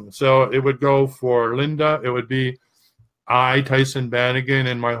thing. So it would go for Linda, it would be I, Tyson Bannigan,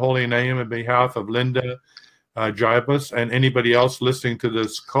 in my holy name, on behalf of Linda Drybross and anybody else listening to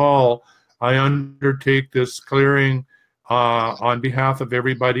this call, I undertake this clearing on behalf of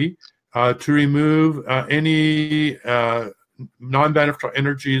everybody to remove any non-beneficial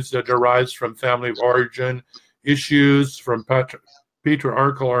energies that arise from family of origin issues, from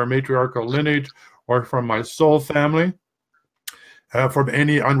patriarchal or matriarchal lineage, or from my soul family, from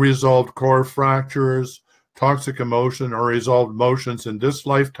any unresolved core fractures, toxic emotion or resolved emotions in this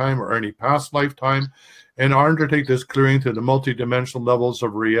lifetime or any past lifetime, and I undertake this clearing to the multidimensional levels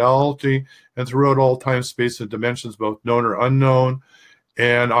of reality and throughout all time, space, and dimensions, both known or unknown.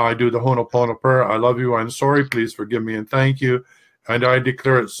 And I do the Ho'oponopono prayer. I love you. I'm sorry. Please forgive me and thank you. And I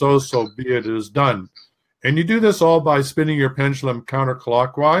declare it so be it. It is done. And you do this all by spinning your pendulum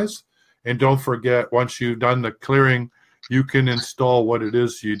counterclockwise. And don't forget, once you've done the clearing, you can install what it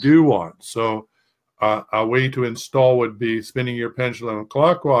is you do want. So a way to install would be spinning your pendulum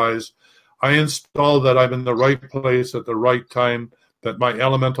clockwise. I install that I'm in the right place at the right time, that my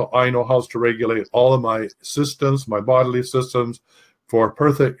elemental I know how to regulate all of my systems, my bodily systems, for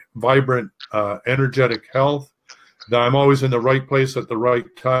perfect, vibrant, energetic health, that I'm always in the right place at the right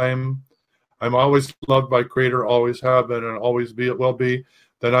time. I'm always loved by Creator, always have been, and always will be.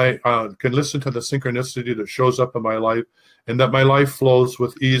 That I can listen to the synchronicity that shows up in my life, and that my life flows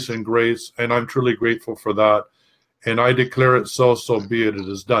with ease and grace, and I'm truly grateful for that. And I declare it so be it. It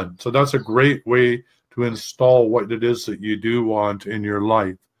is done. So that's a great way to install what it is that you do want in your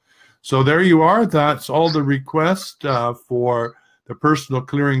life. So there you are. That's all the requests for the Personal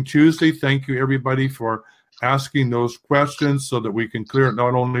Clearing Tuesday. Thank you, everybody, for asking those questions so that we can clear it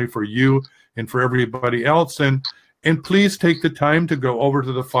not only for you and for everybody else. And please take the time to go over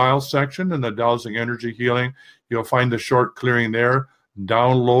to the file section in the Dowsing Energy Healing. You'll find the short clearing there.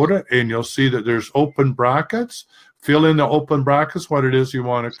 Download it, and you'll see that there's open brackets. Fill in the open brackets, what it is you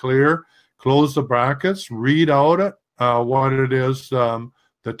want to clear. Close the brackets. Read out it, what it is, the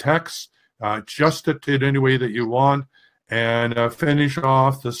text. Adjust it in any way that you want. And finish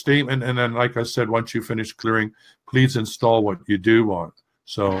off the statement. And then, like I said, once you finish clearing, please install what you do want.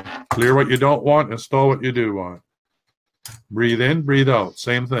 So clear what you don't want, install what you do want. Breathe in, breathe out.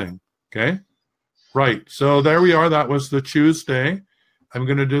 Same thing. Okay? Right. So there we are. That was the Tuesday. I'm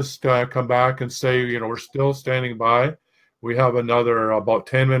going to just come back and say, we're still standing by. We have another about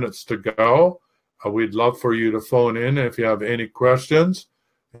 10 minutes to go. We'd love for you to phone in if you have any questions.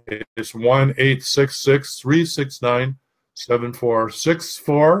 It's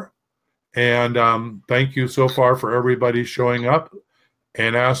 1-866-369-7464. And thank you so far for everybody showing up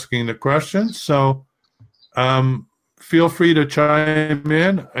and asking the questions. So feel free to chime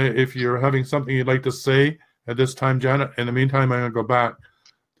in if you're having something you'd like to say at this time, Janet. In the meantime, I'm going to go back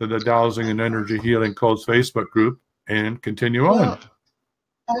to the Dowsing and Energy Healing Closed Facebook group and continue on.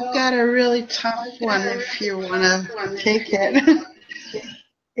 I've got a really tough one if you want to take it.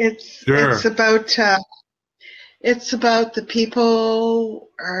 It's about the people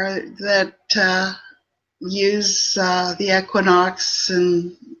that use the equinox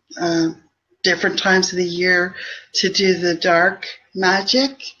and different times of the year to do the dark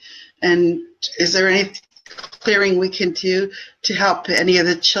magic. And is there any clearing we can do to help any of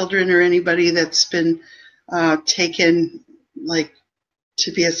the children or anybody that's been taken, like,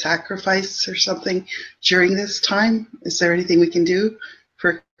 to be a sacrifice or something during this time? Is there anything we can do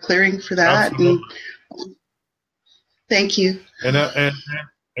for clearing for that? Absolutely. And thank you. And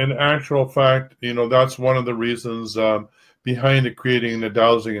in actual fact, that's one of the reasons behind creating the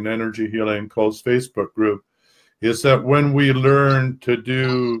Dowsing and Energy Healing Closed Facebook group, is that when we learn to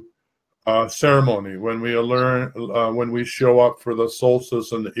do ceremony, when we show up for the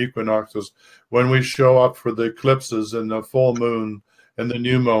solstice and the equinoxes, when we show up for the eclipses and the full moon and the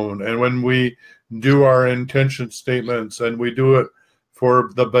new moon, and when we do our intention statements, and we do it for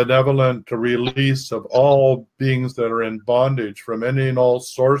the benevolent release of all beings that are in bondage from any and all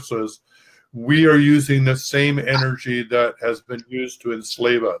sources, we are using the same energy that has been used to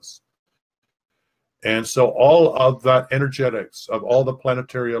enslave us. And so all of that energetics, of all the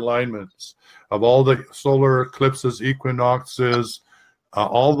planetary alignments, of all the solar eclipses, equinoxes,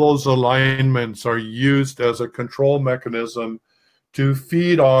 all those alignments are used as a control mechanism to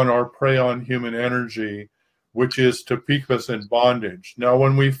feed on or prey on human energy, which is to keep us in bondage. Now,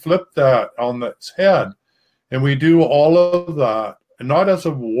 when we flip that on its head, and we do all of that, and not as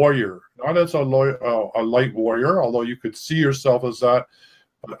a warrior, not as a light warrior, although you could see yourself as that,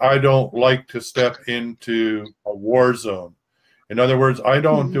 but I don't like to step into a war zone. In other words, I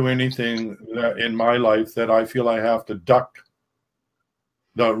don't do anything in my life that I feel I have to duck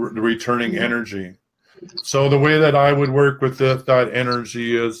the returning energy. So the way that I would work with that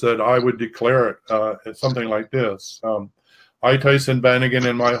energy is that I would declare it something like this. I, Tyson Bannigan,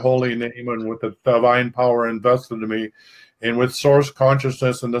 in my holy name and with the divine power invested in me, and with source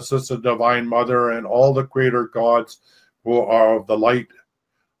consciousness and the assisted divine mother and all the creator gods who are of the light,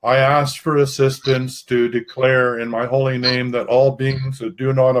 I ask for assistance to declare in my holy name that all beings that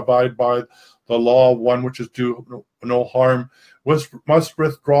do not abide by the law of one which is do no harm must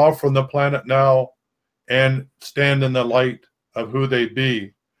withdraw from the planet now and stand in the light of who they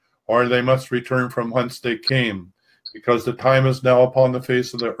be, or they must return from whence they came, because the time is now upon the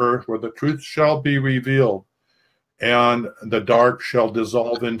face of the earth where the truth shall be revealed, and the dark shall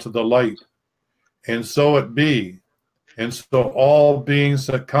dissolve into the light. And so it be. And so all beings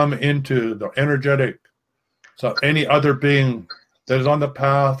that come into the energetic, so any other being that is on the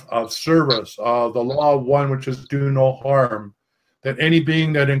path of service, of the law of one, which is do no harm, that any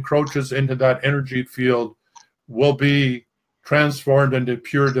being that encroaches into that energy field will be transformed into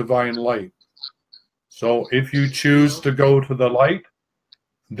pure divine light. So if you choose to go to the light,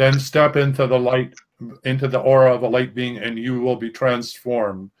 then step into the light, into the aura of a light being, and you will be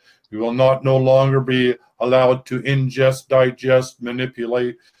transformed. You will no longer be allowed to ingest, digest,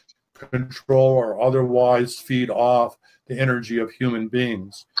 manipulate, control, or otherwise feed off the energy of human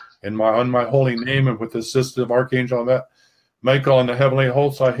beings. On my holy name, and with the assistance of Archangel Michael and the heavenly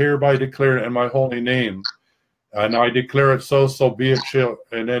hosts, I hereby declare it in my holy name. And I declare it so be it shall,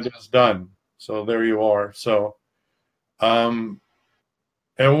 and it is done. So there you are. So, and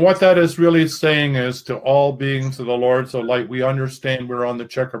what that is really saying is to all beings of the Lords of Light, we understand we're on the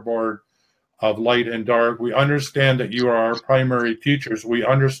checkerboard of light and dark. We understand that you are our primary teachers. We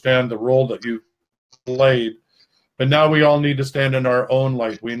understand the role that you played. But now we all need to stand in our own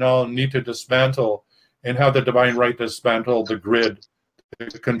light. We now need to dismantle and have the divine right to dismantle the grid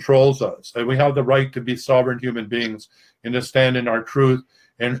that controls us. And we have the right to be sovereign human beings and to stand in our truth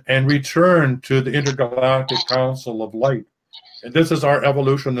and return to the intergalactic council of light. And this is our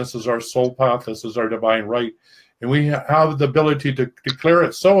evolution. This is our soul path. This is our divine right. And we have the ability to declare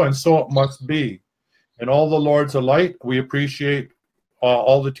it so, and so it must be. And all the Lords of Light, we appreciate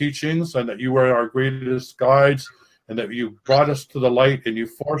all the teachings, and that you are our greatest guides, and that you brought us to the light, and you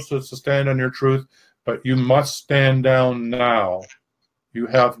forced us to stand on your truth. But you must stand down now. You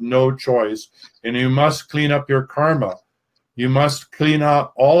have no choice. And you must clean up your karma. You must clean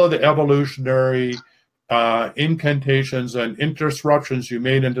up all of the evolutionary incantations and disruptions you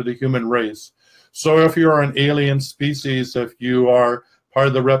made into the human race. So if you're an alien species, if you are part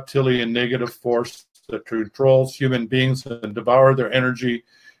of the reptilian negative force that controls human beings and devour their energy,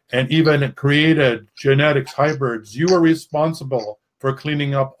 and even created genetics hybrids, you are responsible for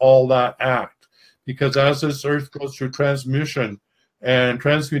cleaning up all that act. Because as this earth goes through transmutation and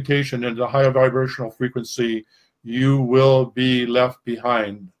transmutation into higher vibrational frequency, you will be left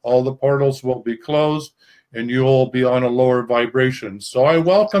behind. All the portals will be closed, and you will be on a lower vibration. So I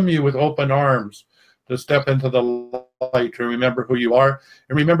welcome you with open arms to step into the light, to remember who you are,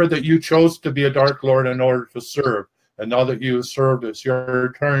 and remember that you chose to be a Dark Lord in order to serve. And now that you have served, it's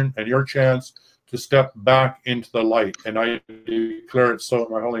your turn and your chance to step back into the light. And I declare it so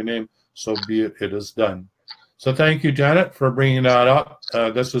in my holy name, so be it, it is done. So thank you, Janet, for bringing that up.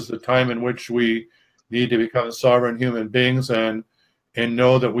 This is the time in which we need to become sovereign human beings and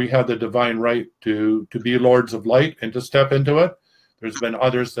know that we have the divine right to be Lords of Light and to step into it. There's been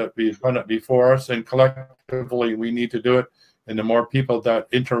others that have done it before us, and collectively we need to do it. And the more people that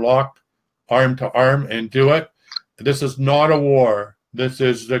interlock arm to arm and do it, this is not a war. This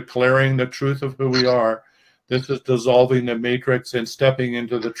is declaring the truth of who we are. This is dissolving the matrix and stepping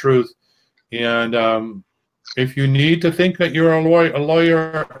into the truth. And if you need to think that you're a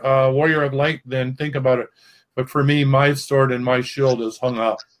warrior of light, then think about it. But for me, my sword and my shield is hung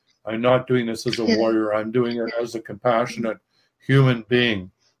up. I'm not doing this as a warrior. I'm doing it as a compassionate human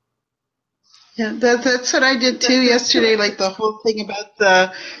being. Yeah, that's what I did too yesterday. Like the whole thing about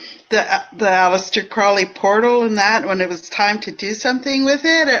the Aleister Crowley portal and that, when it was time to do something with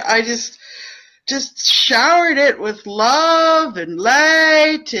it, I just showered it with love and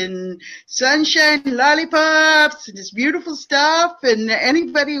light and sunshine and lollipops and just beautiful stuff, and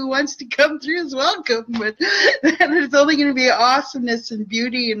anybody who wants to come through is welcome. But there's only going to be awesomeness and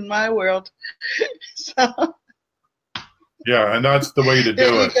beauty in my world. So yeah, and that's the way to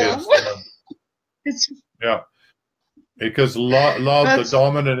do it. Yeah, because love, the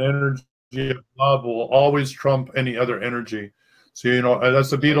dominant energy of love, will always trump any other energy. So, you know,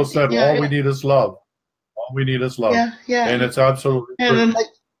 as the Beatles said, all we need is love. All we need is love. Yeah. And it's absolutely true. And then,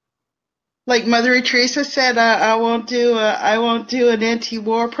 like Mother Teresa said, I won't do an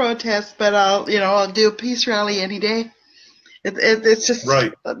anti-war protest, but I'll do a peace rally any day. It's just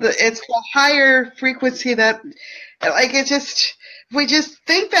right. It's a higher frequency that, like, if we just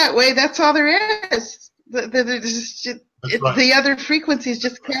think that way, that's all there is. The other frequencies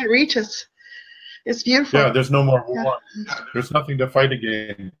just can't reach us. It's beautiful. Yeah, there's no more war. There's nothing to fight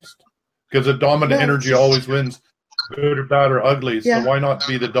against. Because the dominant energy always wins, good or bad or ugly. So why not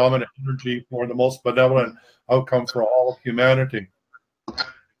be the dominant energy for the most benevolent outcome for all of humanity?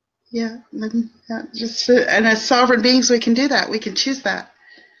 Yeah, just and as sovereign beings, we can do that. We can choose that.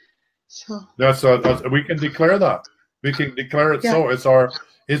 So that's we can declare that. We can declare it. Yeah. So it's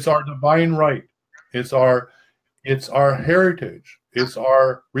our divine right. It's our heritage. It's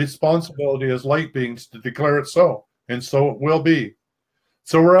our responsibility as light beings to declare it so, and so it will be.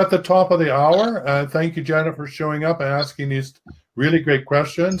 So we're at the top of the hour. Thank you, Janet, for showing up and asking these really great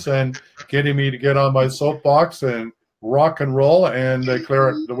questions and getting me to get on my soapbox and rock and roll and declare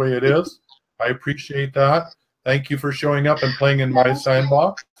it the way it is. I appreciate that. Thank you for showing up and playing in my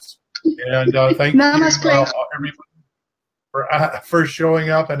sandbox. And thank you, everybody, for showing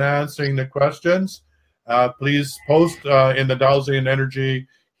up and answering the questions. Please post in the Dowsing and Energy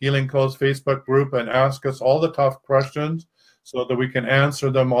Healing Codes Facebook group and ask us all the tough questions so that we can answer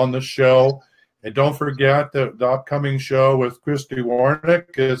them on the show. And don't forget that the upcoming show with Christy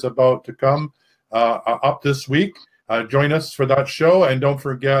Warnick is about to come up this week. Join us for that show. And don't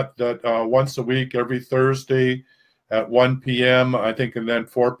forget that once a week, every Thursday at 1 p.m., I think, and then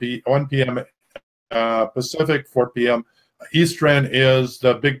 1 p.m. Pacific, 4 p.m. Eastern is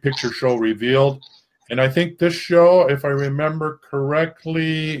the Big Picture Show Revealed. And I think this show, if I remember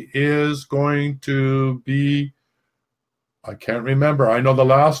correctly, is going to be, I can't remember. I know the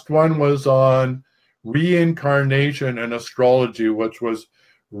last one was on reincarnation and astrology, which was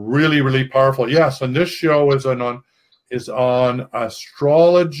really, really powerful. Yes, and this show is on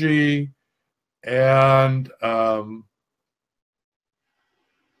astrology and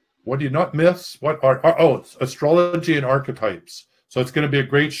what do you not myths? What are it's astrology and archetypes. So it's going to be a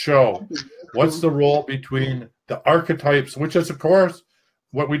great show. What's the role between the archetypes, which is, of course,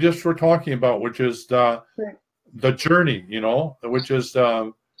 what we just were talking about, which is the journey, which is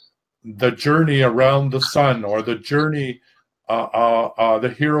the journey around the sun, or the journey,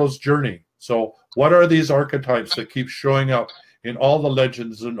 the hero's journey. So what are these archetypes that keep showing up in all the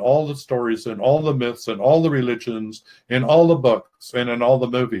legends and all the stories and all the myths and all the religions, in all the books and in all the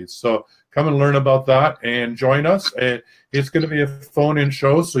movies? So come and learn about that and join us. And it's going to be a phone-in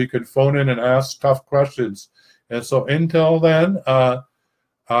show, so you can phone in and ask tough questions. And so until then,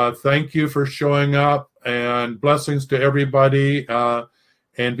 thank you for showing up, and blessings to everybody.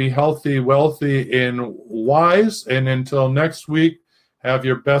 And be healthy, wealthy, and wise. And until next week, have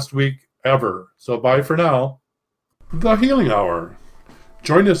your best week ever. So bye for now. The Healing Hour.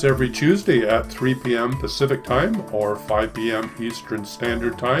 Join us every Tuesday at 3 p.m. Pacific Time or 5 p.m. Eastern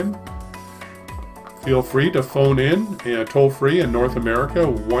Standard Time. Feel free to phone in toll-free in North America,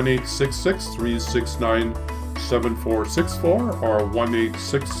 1-866-369-7464 or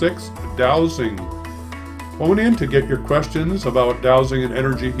 1-866-DOWSING. Phone in to get your questions about dowsing and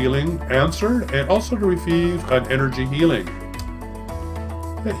energy healing answered, and also to receive an energy healing.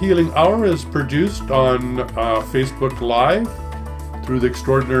 The Healing Hour is produced on Facebook Live through the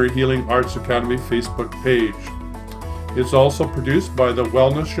Extraordinary Healing Arts Academy Facebook page. It's also produced by The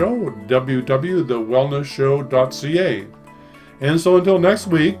Wellness Show, www.thewellnessshow.ca. And so until next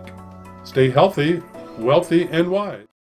week, stay healthy, wealthy, and wise.